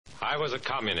I was a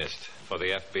communist for the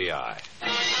FBI.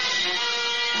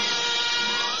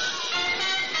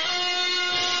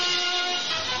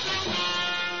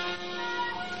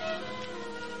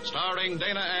 Starring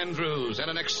Dana Andrews in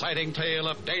an exciting tale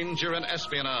of danger and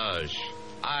espionage.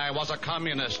 I was a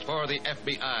communist for the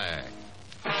FBI.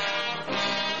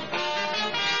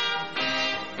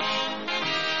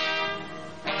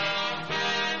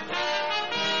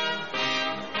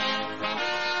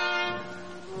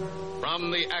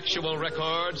 From the actual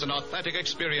records and authentic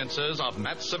experiences of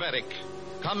Matt Savetic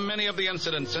come many of the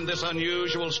incidents in this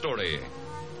unusual story.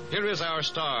 Here is our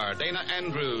star, Dana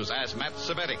Andrews, as Matt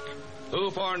Savetic,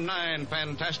 who for 9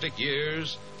 fantastic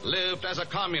years lived as a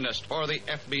communist for the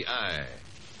FBI.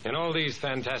 In all these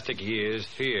fantastic years,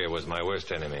 fear was my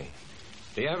worst enemy.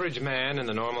 The average man in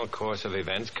the normal course of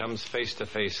events comes face to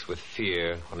face with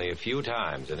fear only a few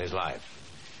times in his life.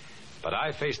 But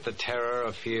I faced the terror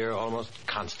of fear almost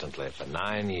constantly for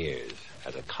 9 years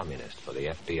as a communist for the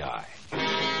FBI.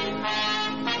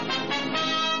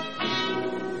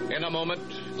 In a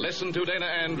moment, listen to Dana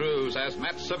Andrews as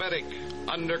Matt Savetic,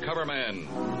 undercover man.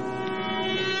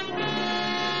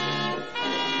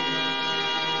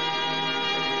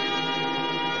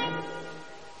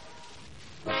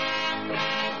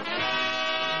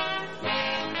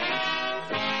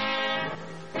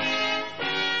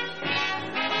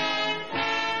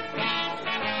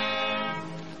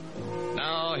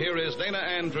 Here is Dana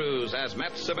Andrews as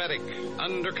Matt Savetic,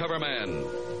 undercover man.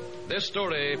 This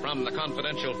story from the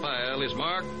confidential file is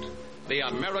marked The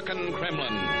American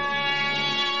Kremlin.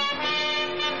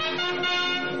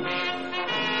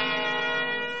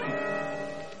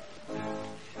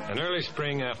 An early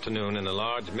spring afternoon in a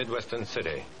large Midwestern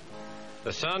city.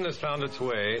 The sun has found its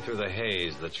way through the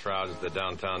haze that shrouds the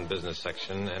downtown business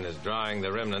section and is drying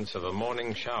the remnants of a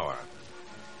morning shower.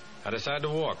 I decide to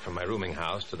walk from my rooming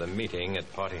house to the meeting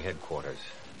at party headquarters,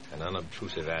 an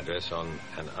unobtrusive address on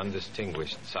an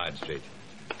undistinguished side street.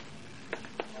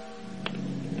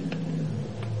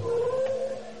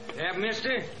 Yeah,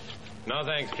 mister? No,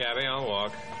 thanks, Cabby. I'll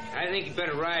walk. I think you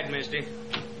better ride, mister.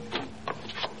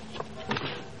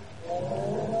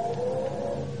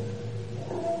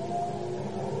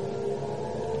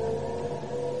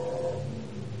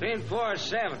 Pin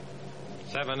 4-7.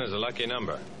 7 is a lucky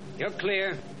number. You're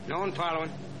clear. No one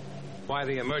following. Why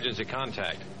the emergency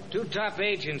contact? 2 top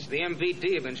agents the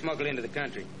MVD have been smuggled into the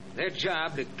country. Their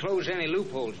job to close any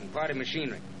loopholes in party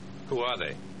machinery. Who are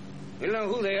they? We don't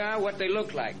know who they are, what they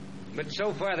look like. But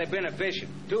so far they've been efficient.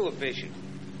 Too efficient.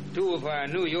 2 of our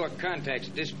New York contacts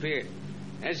disappeared.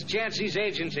 There's a chance these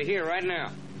agents are here right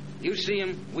now. You see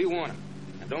them, we want them.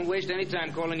 Now don't waste any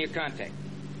time calling your contact.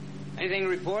 Anything to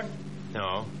report?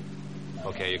 No.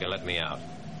 Okay, you can let me out.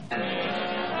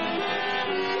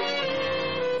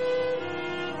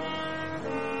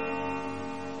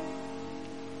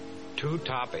 2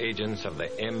 top agents of the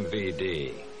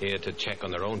MVD here to check on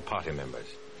their own party members.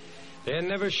 They're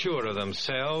never sure of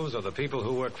themselves or the people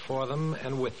who work for them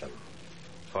and with them.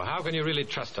 For how can you really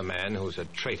trust a man who's a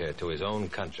traitor to his own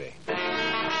country?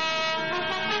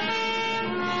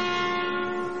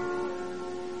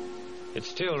 It's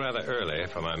still rather early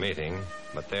for my meeting,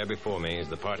 but there before me is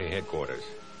the party headquarters.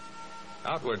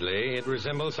 Outwardly, it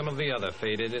resembles some of the other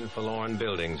faded and forlorn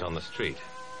buildings on the street.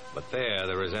 But there,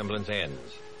 the resemblance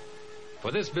ends.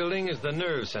 For this building is the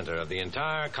nerve center of the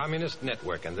entire communist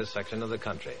network in this section of the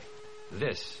country.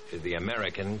 This is the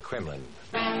American Kremlin.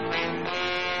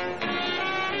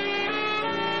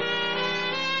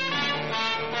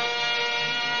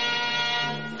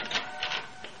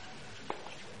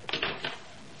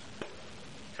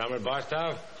 Comrade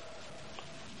Barstow?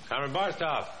 Comrade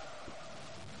Barstow!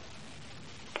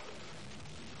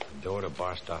 The door to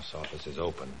Barstow's office is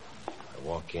open. I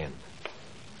walk in.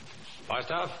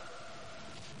 Barstow?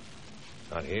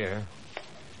 Not here.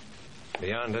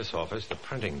 Beyond this office, the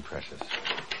printing presses.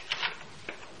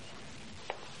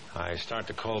 I start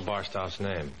to call Barstow's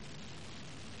name,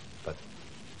 but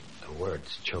the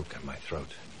words choke in my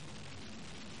throat.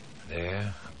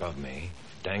 There, above me,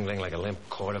 dangling like a limp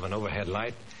cord of an overhead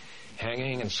light,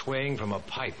 hanging and swaying from a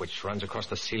pipe which runs across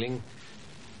the ceiling,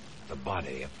 the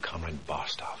body of Comrade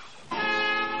Barstow.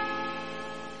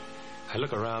 I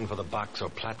look around for the box or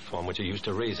platform which he used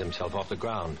to raise himself off the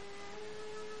ground.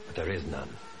 But there is none.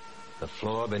 The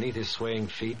floor beneath his swaying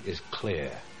feet is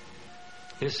clear.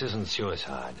 This isn't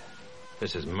suicide.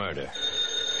 This is murder.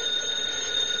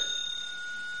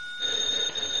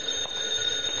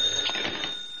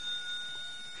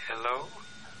 Hello?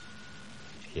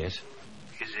 Yes?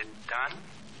 Is it done?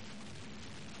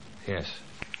 Yes.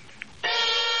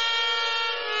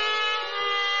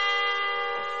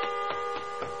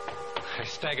 I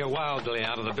stagger wildly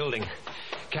out of the building,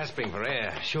 gasping for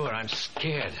air. Sure, I'm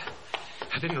scared.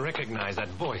 I didn't recognize that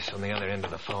voice on the other end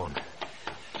of the phone.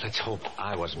 Let's hope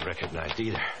I wasn't recognized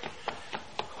either.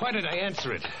 Why did I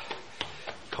answer it?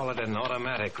 Call it an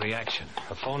automatic reaction.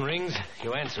 The phone rings,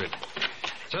 you answer it.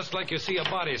 Just like you see a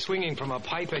body swinging from a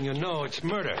pipe and you know it's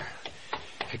murder.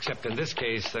 Except in this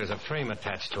case, there's a frame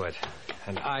attached to it,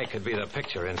 and I could be the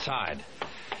picture inside.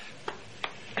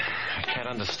 I can't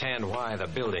understand why the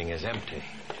building is empty.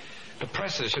 The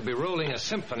presses should be rolling a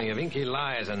symphony of inky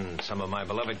lies, and some of my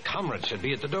beloved comrades should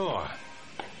be at the door.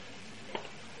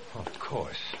 Of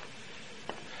course.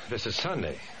 This is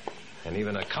Sunday, and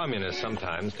even a communist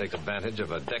sometimes takes advantage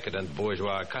of a decadent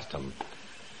bourgeois custom,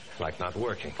 like not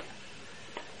working.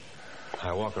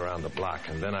 I walk around the block,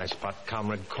 and then I spot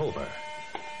Comrade Kober,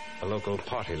 a local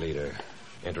party leader,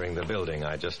 entering the building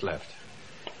I just left,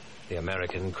 the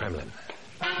American Kremlin.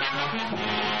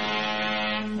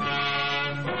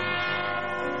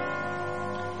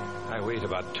 I wait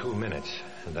about 2 minutes,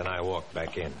 and then I walk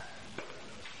back in.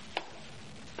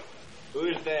 Who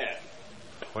is there?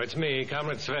 Well, it's me,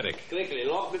 Comrade Svedik. Quickly,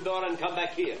 lock the door and come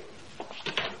back here.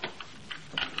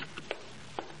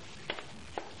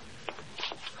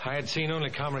 I had seen only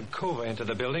Comrade Kova enter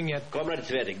the building, yet... Comrade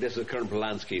Svedik, this is Colonel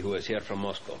Polanski, who is here from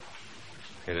Moscow.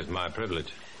 It is my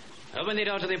privilege. Open the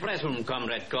door to the press room,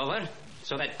 Comrade Kover,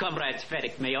 so that Comrade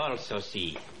Svedik may also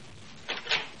see.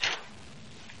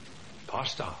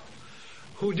 Barstow?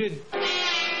 Who did...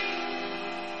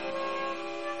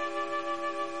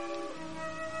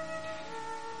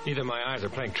 Either my eyes are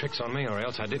playing tricks on me, or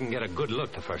else I didn't get a good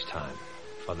look the first time.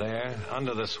 For there,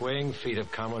 under the swaying feet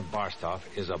of Comrade Barstow,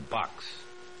 is a box.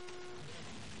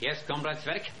 Yes, Comrade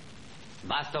Svedik.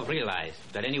 Barstow realized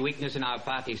that any weakness in our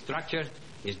party structure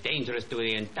is dangerous to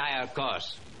the entire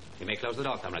cause. You may close the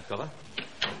door, Comrade Kover.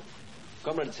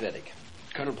 Comrade Svedik,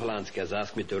 Colonel Polanski has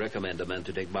asked me to recommend a man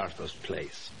to take Barstow's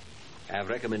place. I have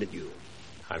recommended you.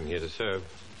 I'm here to serve.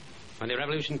 When the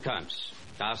revolution comes,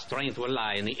 our strength will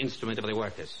lie in the instrument of the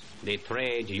workers, the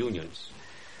trade unions.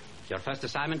 Your first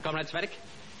assignment, Comrade Svedik,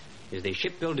 is the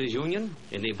Shipbuilders' Union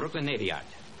in the Brooklyn Navy Yard.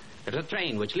 There's a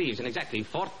train which leaves in exactly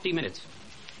 40 minutes.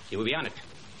 You will be on it.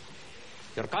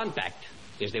 Your contact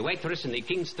is the waitress in the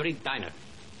King Street Diner.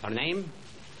 Her name,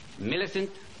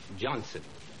 Millicent Johnson.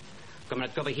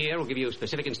 Comrade Kover here will give you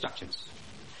specific instructions.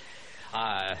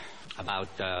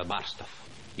 About Barstow.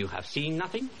 You have seen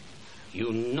nothing?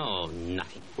 You know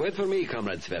nothing. Wait for me,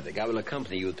 Comrade Svedik. I will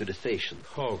accompany you to the station.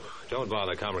 Oh, don't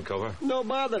bother, Comrade Kover. No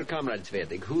bother, Comrade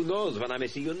Svedik. Who knows when I may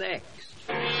see you next?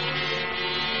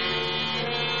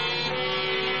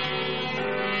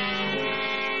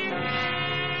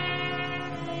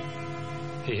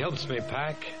 He helps me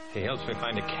pack. He helps me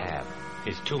find a cab.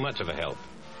 He's too much of a help.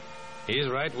 He is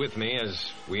right with me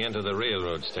as we enter the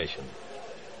railroad station.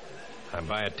 I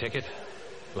buy a ticket,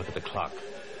 look at the clock.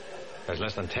 There's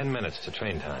less than 10 minutes to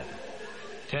train time.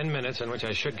 10 minutes in which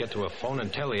I should get to a phone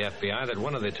and tell the FBI that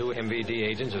one of the two MVD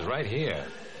agents is right here.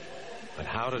 But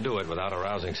how to do it without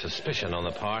arousing suspicion on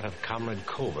the part of Comrade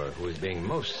Kover, who is being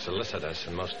most solicitous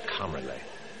and most comradely.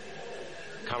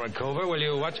 Comrade Kover, will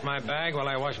you watch my bag while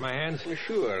I wash my hands?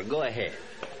 Sure, go ahead.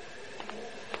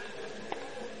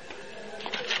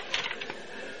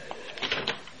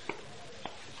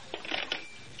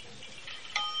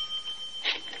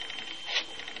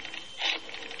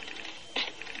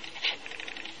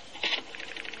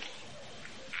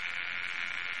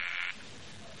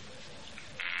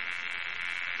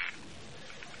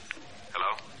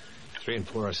 Hello? 3 and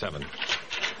 407.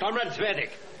 Comrade Svedik,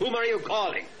 whom are you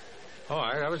calling? All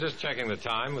right, I was just checking the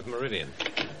time with Meridian.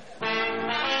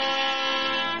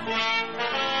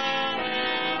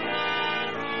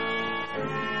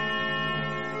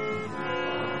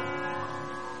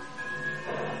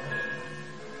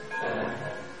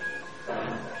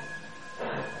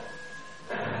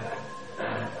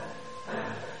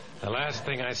 The last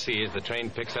thing I see as the train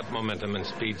picks up momentum and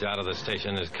speeds out of the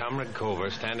station is Comrade Kover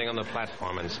standing on the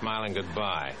platform and smiling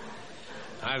goodbye.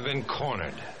 I've been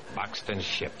cornered, boxed and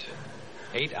shipped.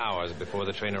 8 hours before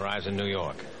the train arrives in New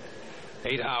York.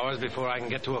 8 hours before I can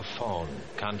get to a phone,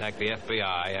 contact the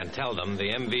FBI, and tell them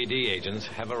the MVD agents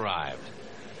have arrived.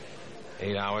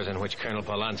 8 hours in which Colonel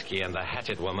Polanski and the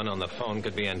hatchet woman on the phone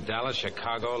could be in Dallas,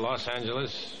 Chicago, Los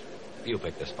Angeles. You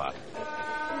pick the spot.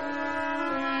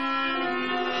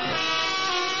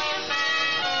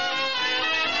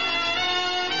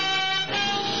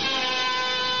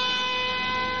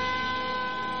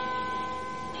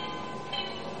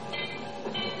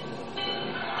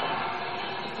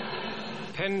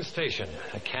 Penn Station,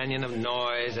 a canyon of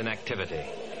noise and activity.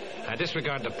 I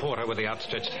disregard the porter with the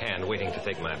outstretched hand waiting to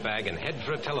take my bag and head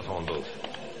for a telephone booth.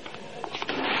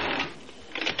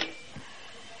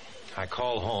 I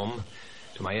call home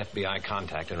to my FBI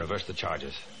contact and reverse the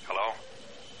charges. Hello?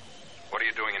 What are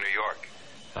you doing in New York?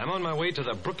 I'm on my way to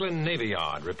the Brooklyn Navy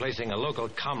Yard, replacing a local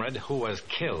comrade who was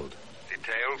killed.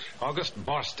 Details? August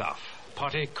Barstow,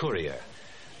 party courier.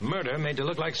 Murder made to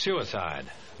look like suicide.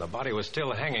 The body was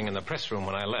still hanging in the press room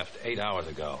when I left 8 hours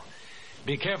ago.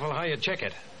 Be careful how you check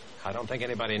it. I don't think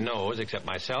anybody knows except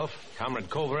myself, Comrade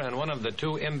Cover, and one of the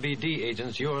 2 MBD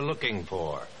agents you're looking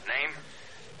for. Name?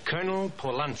 Colonel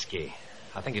Polanski.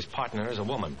 I think his partner is a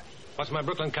woman. What's my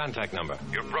Brooklyn contact number?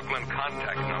 Your Brooklyn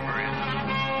contact number is...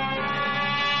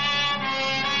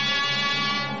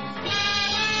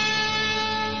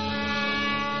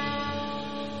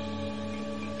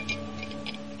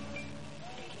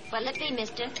 What'll it be,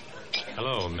 mister?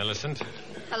 Hello, Millicent.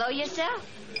 Hello yourself.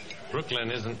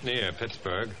 Brooklyn isn't near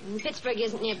Pittsburgh. Pittsburgh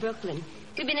isn't near Brooklyn.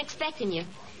 We've been expecting you.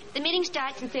 The meeting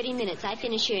starts in 30 minutes. I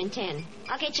finish here in 10.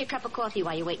 I'll get you a cup of coffee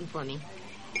while you're waiting for me.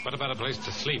 What about a place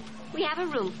to sleep? We have a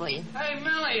room for you. Hey,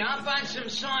 Millie, how about some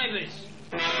cybers?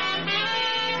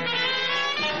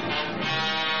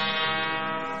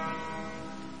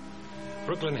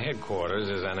 Brooklyn headquarters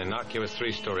is an innocuous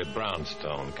 3-story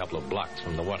brownstone, a couple of blocks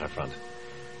from the waterfront.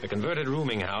 A converted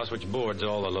rooming house which boards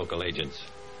all the local agents.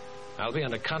 I'll be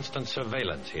under constant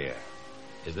surveillance here.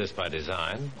 Is this by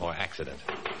design or accident?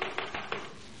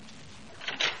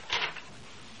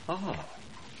 Oh,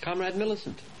 Comrade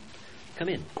Millicent. Come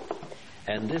in.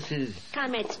 And this is...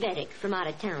 Comrade Svetic from out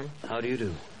of town. How do you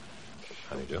do?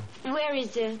 How do you do? Where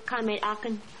is Comrade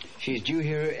Ocken? She's due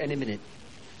here any minute.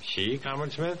 She,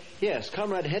 Comrade Smith? Yes,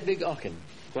 Comrade Hedwig Ocken,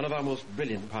 one of our most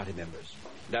brilliant party members.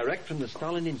 Direct from the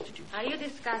Stalin Institute. Are you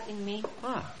discussing me?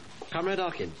 Ah, Comrade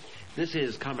Ocken. This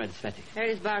is Comrade Svetic. Where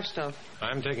is Barstow?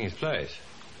 I'm taking his place.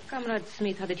 Comrade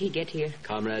Smith, how did he get here?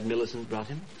 Comrade Millicent brought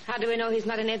him. How do we know he's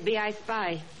not an FBI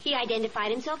spy? He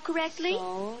identified himself correctly.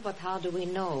 Oh, but how do we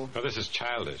know? Well, this is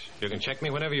childish. You can check me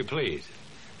whenever you please.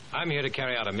 I'm here to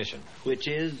carry out a mission. Which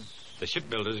is? The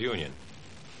Shipbuilders Union.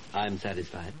 I'm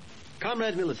satisfied.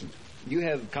 Comrade Millicent, you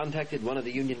have contacted one of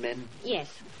the union men? Yes,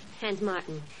 Hans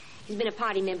Martin. He's been a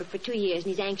party member for 2 years,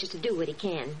 and he's anxious to do what he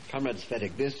can. Comrade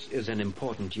Svetic, this is an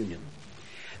important union.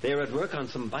 They are at work on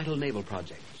some vital naval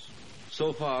projects.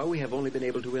 So far, we have only been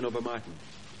able to win over Martin.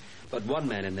 But one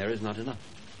man in there is not enough.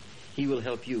 He will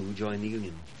help you join the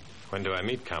union. When do I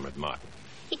meet Comrade Martin?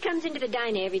 He comes into the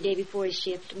diner every day before his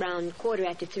shift, around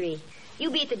 3:15.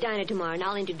 You'll be at the diner tomorrow, and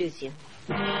I'll introduce you.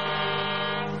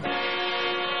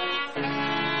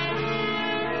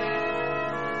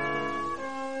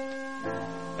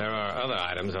 There are other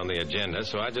items on the agenda,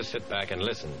 so I just sit back and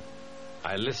listen.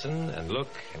 I listen and look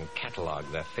and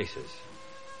catalog their faces.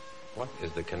 What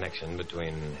is the connection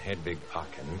between Hedwig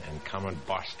Ocken and Comrade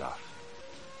Barstow?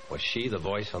 Was she the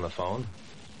voice on the phone?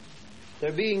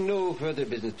 There being no further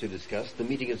business to discuss, the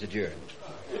meeting is adjourned.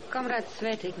 Comrade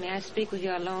Svetic, may I speak with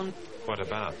you alone? What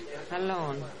about?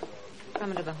 Alone.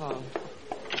 Come into the hall.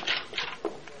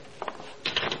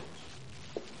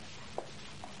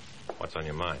 What's on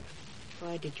your mind?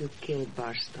 Why did you kill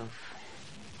Barstow?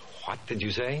 What did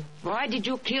you say? Why did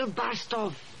you kill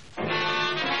Barstow?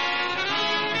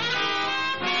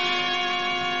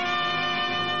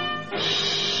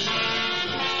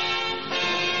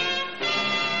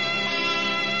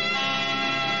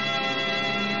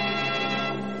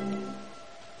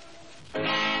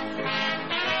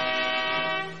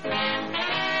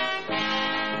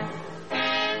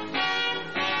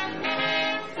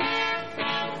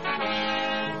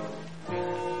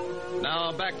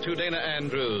 To Dana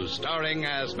Andrews, starring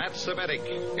as Matt Savetic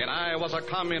in I Was a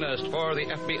Communist for the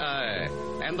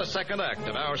FBI, and the second act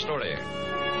of our story.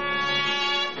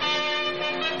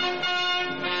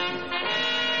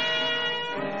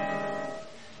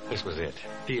 This was it.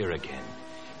 Fear again.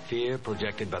 Fear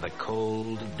projected by the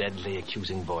cold, deadly,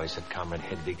 accusing voice of Comrade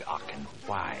Hedwig Ocken.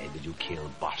 Why did you kill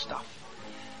Barstow?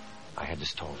 I had to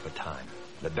stall for time.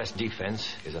 The best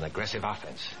defense is an aggressive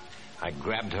offense. I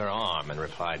grabbed her arm and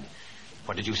replied,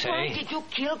 "What did you say?" Why did you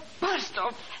kill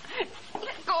Barstow?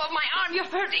 Let go of my arm. You're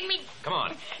hurting me. Come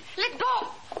on. Let go.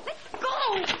 Let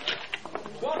go.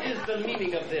 What is the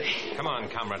meaning of this? Come on,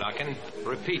 Comrade Ocken.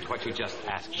 Repeat what you just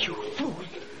asked me. You fool.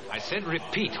 I said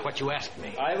repeat what you asked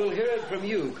me. I will hear it from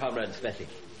you, Comrade Svetic.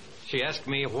 She asked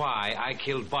me why I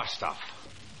killed Barstow.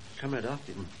 Comrade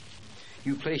Ocken,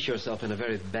 you place yourself in a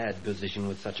very bad position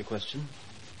with such a question.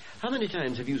 How many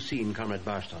times have you seen Comrade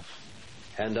Barstow?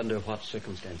 And under what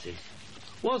circumstances?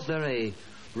 Was there a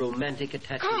romantic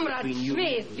attachment Comrade between you?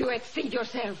 Smith, you exceed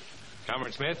yourself.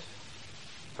 Comrade Smith,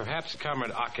 Perhaps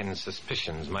Comrade Okin's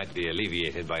suspicions might be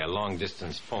alleviated by a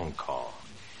long-distance phone call.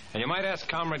 And you might ask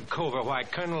Comrade Cover why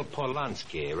Colonel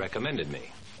Polanski recommended me.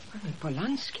 Colonel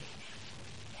Polanski?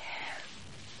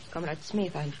 Comrade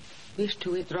Smith, I wish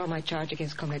to withdraw my charge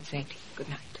against Comrade Zeti. Good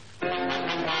night.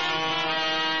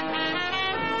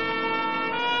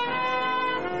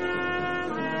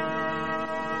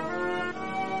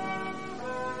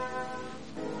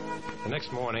 The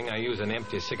next morning, I use an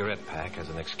empty cigarette pack as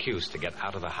an excuse to get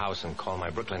out of the house and call my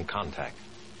Brooklyn contact.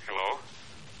 Hello?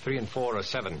 3 and 4 are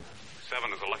 7.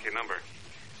 7 is a lucky number.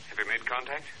 Have you made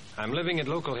contact? I'm living at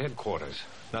local headquarters.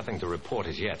 Nothing to report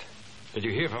as yet. Did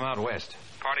you hear from out west?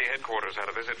 Party headquarters had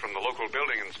a visit from the local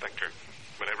building inspector,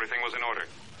 but everything was in order.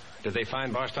 Did they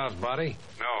find Barstow's body?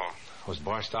 No. Was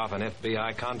Barstow an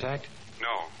FBI contact?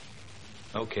 No.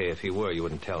 Okay, if he were, you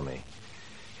wouldn't tell me.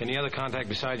 Any other contact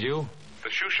besides you? The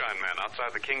shoeshine man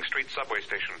outside the King Street subway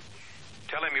station.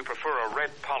 Tell him you prefer a red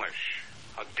polish.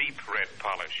 A deep red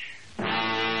polish.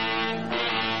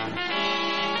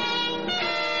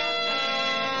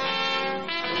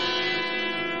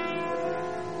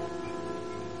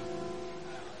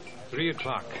 3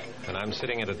 o'clock, and I'm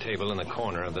sitting at a table in the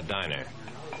corner of the diner.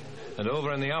 And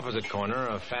over in the opposite corner,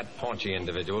 a fat, paunchy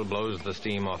individual blows the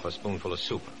steam off a spoonful of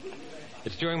soup.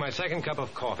 It's during my second cup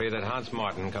of coffee that Hans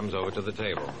Martin comes over to the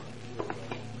table.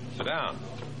 Sit down.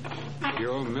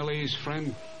 You're Millie's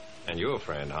friend? And your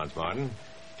friend, Hans Martin.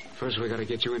 First, we got to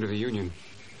get you into the union.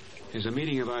 There's a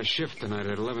meeting of our shift tonight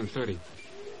at 11:30.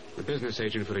 The business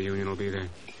agent for the union will be there.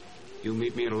 You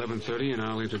meet me at 11:30, and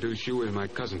I'll introduce you as my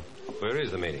cousin. Where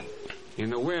is the meeting? In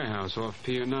the warehouse off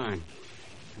Pier 9.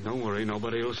 Don't worry,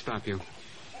 nobody will stop you.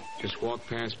 Just walk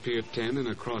past Pier 10 and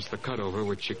across the cutover,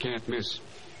 which you can't miss.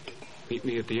 Meet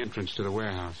me at the entrance to the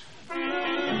warehouse.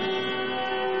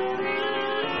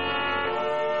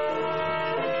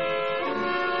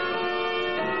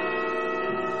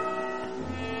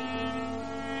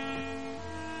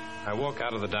 I walk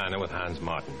out of the diner with Hans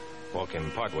Martin. Walk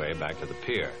him partway back to the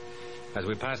pier. As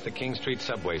we pass the King Street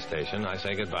subway station, I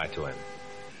say goodbye to him.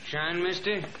 Shine,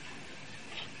 mister?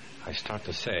 I start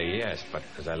to say yes, but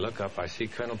as I look up, I see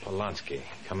Colonel Polanski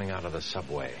coming out of the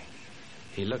subway.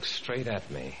 He looks straight at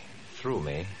me, through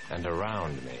me, and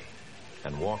around me,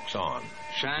 and walks on.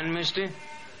 Shine, mister?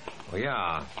 Well,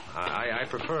 yeah, I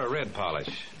prefer a red polish,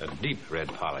 a deep red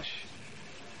polish.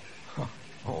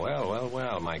 Oh,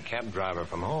 well, my cab driver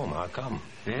from home, how come?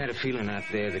 I had a feeling out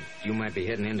there that you might be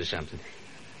heading into something.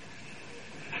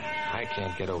 I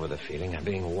can't get over the feeling. I'm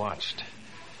being watched.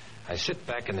 I sit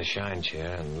back in the shine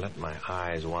chair and let my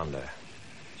eyes wander.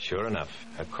 Sure enough,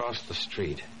 across the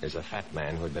street is a fat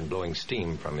man who had been blowing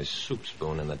steam from his soup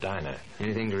spoon in the diner.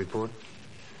 Anything to report?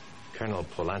 Colonel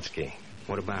Polanski.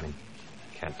 What about him?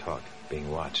 Can't talk. Being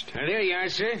watched. Well, there you are,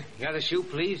 sir. Got the soup,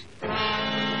 please.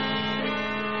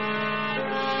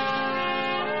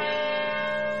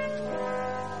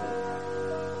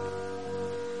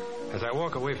 As I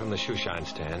walk away from the shoeshine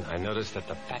stand, I notice that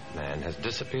the fat man has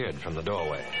disappeared from the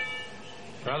doorway.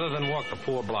 Rather than walk the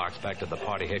 4 blocks back to the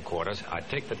party headquarters, I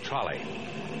take the trolley.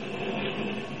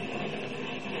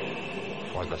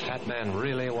 Was the fat man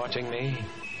really watching me?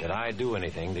 Did I do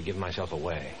anything to give myself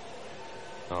away?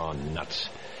 Oh, nuts.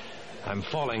 I'm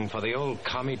falling for the old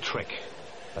commie trick.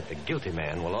 But the guilty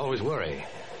man will always worry.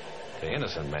 The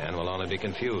innocent man will only be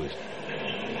confused.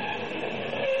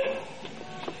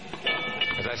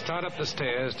 As I start up the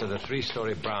stairs to the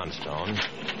 3-story brownstone,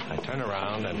 I turn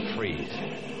around and freeze.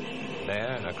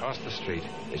 There, across the street,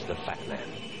 is the fat man.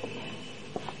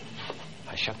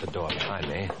 I shut the door behind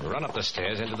me and run up the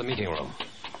stairs into the meeting room.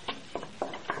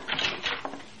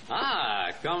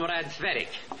 Ah, Comrade Sverik.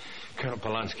 Colonel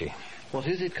Polanski. What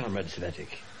is it, Comrade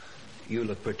Svetik? You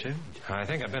look perturbed. I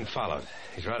think I've been followed.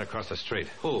 He's right across the street.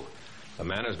 Who? The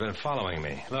man who's been following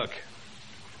me. Look.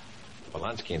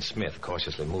 Polanski and Smith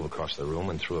cautiously move across the room,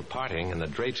 and through a parting, and the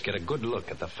drapes get a good look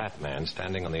at the fat man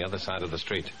standing on the other side of the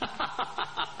street.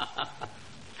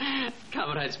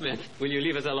 Comrade Smith, will you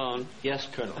leave us alone? Yes,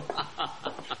 Colonel.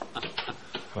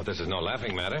 Well, this is no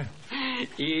laughing matter.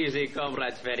 Easy,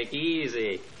 Comrade Sverik,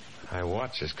 easy. I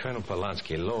watch as Colonel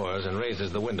Polanski lowers and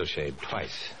raises the window shade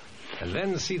twice, and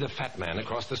then see the fat man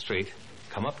across the street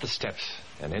come up the steps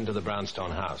and into the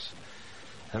brownstone house.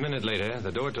 A minute later,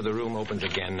 the door to the room opens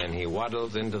again, and he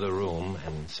waddles into the room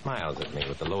and smiles at me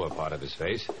with the lower part of his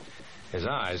face. His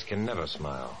eyes can never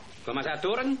smile. Commissar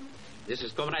Turen, this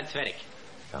is Comrade Sverik.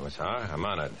 Commissar, I'm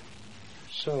honored.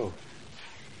 So,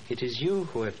 it is you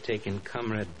who have taken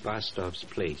Comrade Bastov's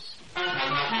place.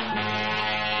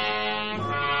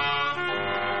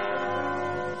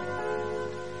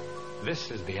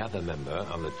 This is the other member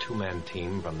of the 2-man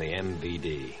team from the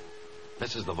MVD.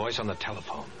 This is the voice on the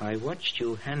telephone. I watched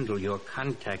you handle your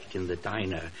contact in the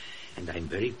diner, and I'm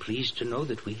very pleased to know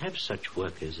that we have such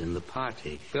workers in the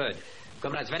party. Good.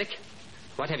 Comrade Zvedek,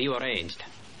 what have you arranged?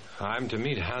 I'm to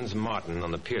meet Hans Martin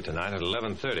on the pier tonight at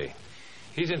 11:30.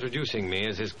 He's introducing me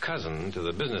as his cousin to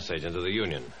the business agent of the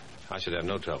union. I should have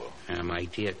no trouble. My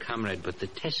dear comrade, but the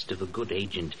test of a good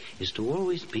agent is to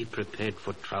always be prepared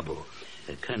for trouble.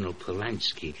 Colonel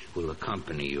Polanski will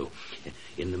accompany you.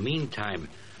 In the meantime,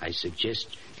 I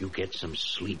suggest you get some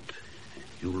sleep.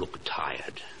 You look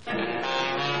tired.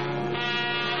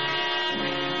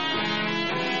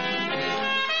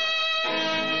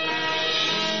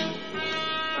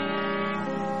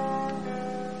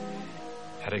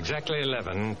 At exactly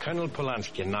 11, Colonel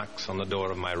Polanski knocks on the door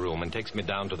of my room and takes me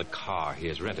down to the car he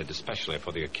has rented especially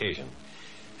for the occasion.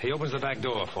 He opens the back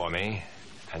door for me,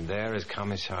 and there is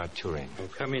Commissar Turin. Oh,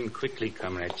 come in quickly,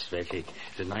 Comrade Svetik.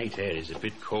 The night air is a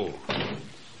bit cold.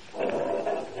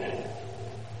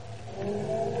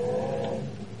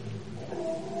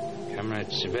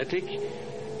 Comrade Svetik,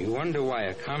 you wonder why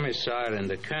a commissar and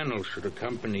a colonel should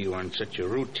accompany you on such a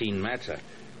routine matter.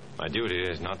 My duty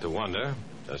is not to wonder,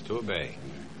 just to obey.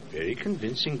 Very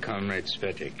convincing, Comrade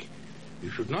Svetik. You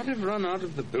should not have run out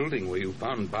of the building where you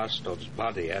found Bastov's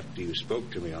body after you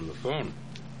spoke to me on the phone.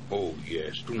 Oh,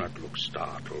 yes, do not look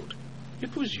startled.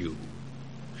 It was you.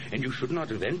 And you should not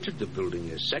have entered the building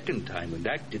a second time and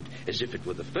acted as if it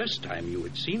were the first time you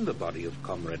had seen the body of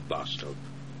Comrade Bastov.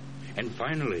 And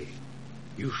finally,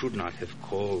 you should not have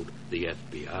called the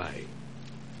FBI.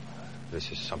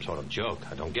 This is some sort of joke.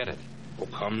 I don't get it. Oh,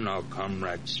 come now,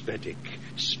 Comrade Svetik.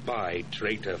 Spy,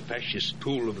 traitor, fascist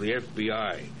tool of the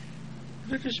FBI.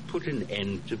 Let us put an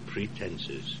end to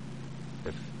pretenses.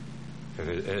 If,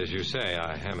 as you say,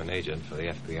 I am an agent for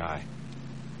the FBI,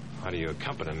 why do you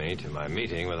accompany me to my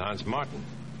meeting with Hans Martin?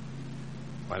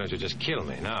 Why don't you just kill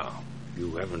me now?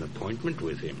 You have an appointment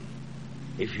with him.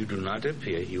 If you do not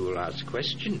appear, he will ask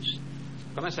questions.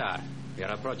 Commissar, we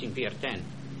are approaching Pier 10.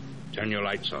 Turn your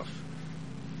lights off.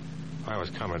 Why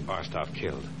was Comrade Barstov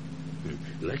killed?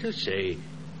 Let us say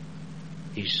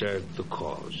he served the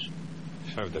cause.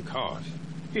 Served the cause?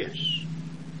 Yes.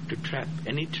 To trap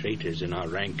any traitors in our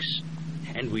ranks.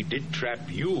 And we did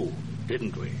trap you,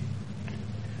 didn't we?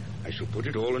 I shall put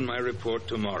it all in my report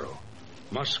tomorrow.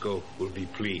 Moscow will be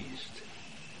pleased.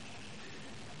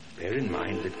 Bear in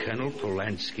mind that Colonel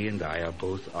Polanski and I are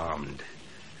both armed.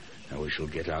 Now we shall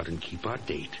get out and keep our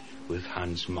date with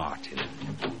Hans Martin.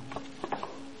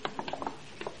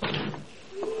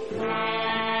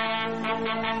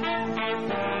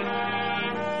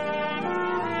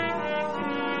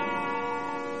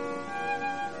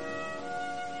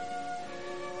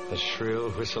 The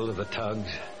shrill whistle of the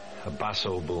tugs, a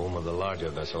basso boom of the larger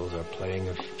vessels are playing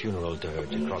a funeral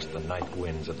dirge across the night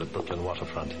winds of the Brooklyn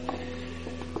waterfront,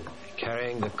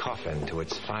 carrying the coffin to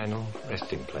its final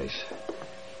resting place.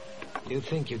 You'd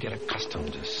think you get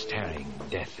accustomed to staring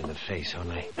death in the face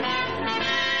only.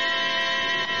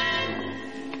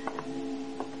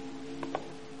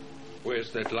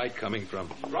 Where's that light coming from?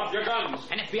 Drop your guns.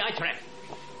 An FBI trap.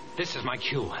 This is my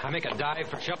cue. I make a dive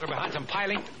for shelter behind some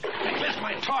piling. I miss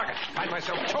my target. Find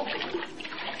myself choking.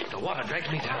 The water drags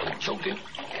me down, choking,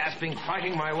 gasping,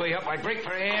 fighting my way up. I break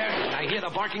for air, and I hear the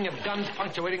barking of guns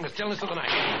punctuating the stillness of the night.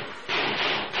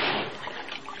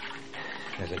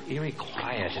 There's an eerie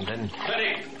quiet, and then...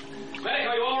 Betty! Betty,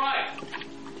 are you all right?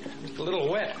 Just a little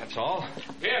wet, that's all.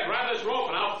 Here, grab this rope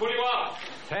and I'll pull you out.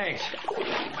 Thanks.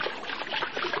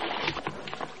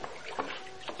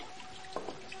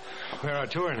 Where are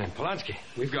Turin and Polanski?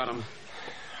 We've got them.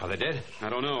 Are they dead? I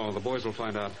don't know. The boys will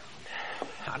find out.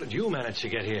 How did you manage to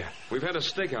get here? We've had a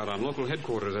stakeout on local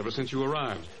headquarters ever since you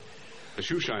arrived. The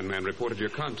shoeshine man reported your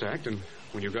contact, and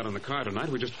when you got in the car tonight,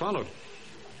 we just followed.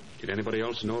 Did anybody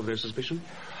else know of their suspicion?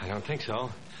 I don't think so.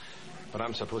 But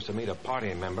I'm supposed to meet a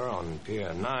party member on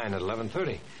Pier 9 at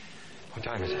 11:30. What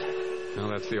time is it? Well,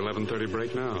 that's the 11:30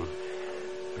 break now.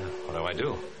 What do I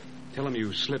do? Tell him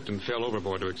you slipped and fell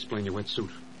overboard to explain your wetsuit.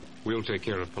 We'll take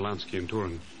care of Polanski and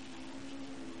Turin.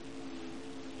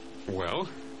 Well,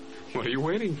 what are you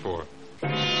waiting for?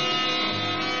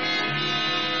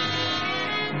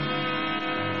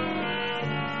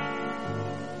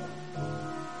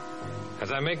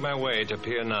 As I make my way to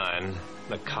Pier 9,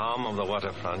 the calm of the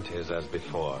waterfront is as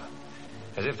before.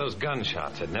 As if those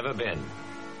gunshots had never been.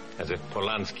 As if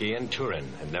Polanski and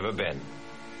Turin had never been.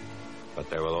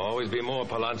 But there will always be more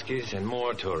Polanskis and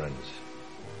more Turins.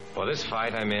 For this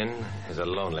fight I'm in is a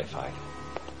lonely fight.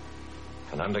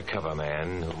 An undercover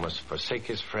man who must forsake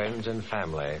his friends and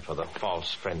family for the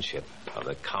false friendship of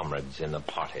the comrades in the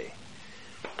party.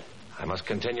 I must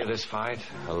continue this fight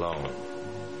alone.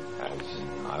 as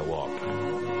I walk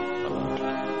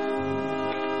alone.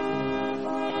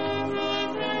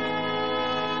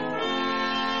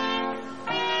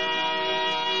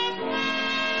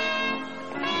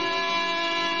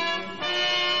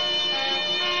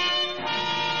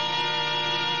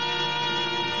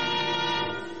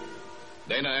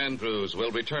 Dana Andrews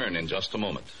will return in just a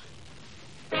moment.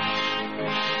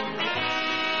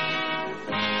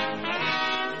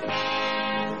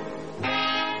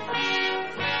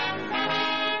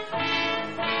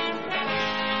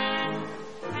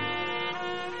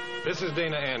 This is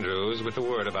Dana Andrews with the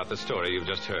word about the story you've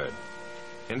just heard.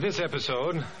 In this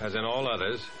episode, as in all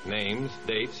others, names,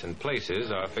 dates, and places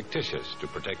are fictitious to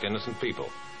protect innocent people.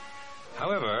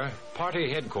 However,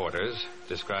 party headquarters,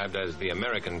 described as the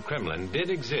American Kremlin, did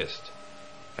exist.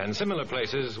 And similar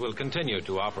places will continue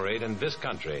to operate in this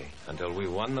country until we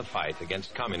won the fight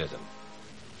against communism.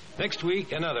 Next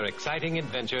week, another exciting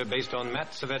adventure based on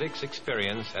Matt Cvetic's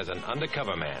experience as an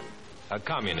undercover man, a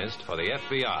communist for the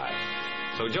FBI.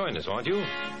 So join us, won't you?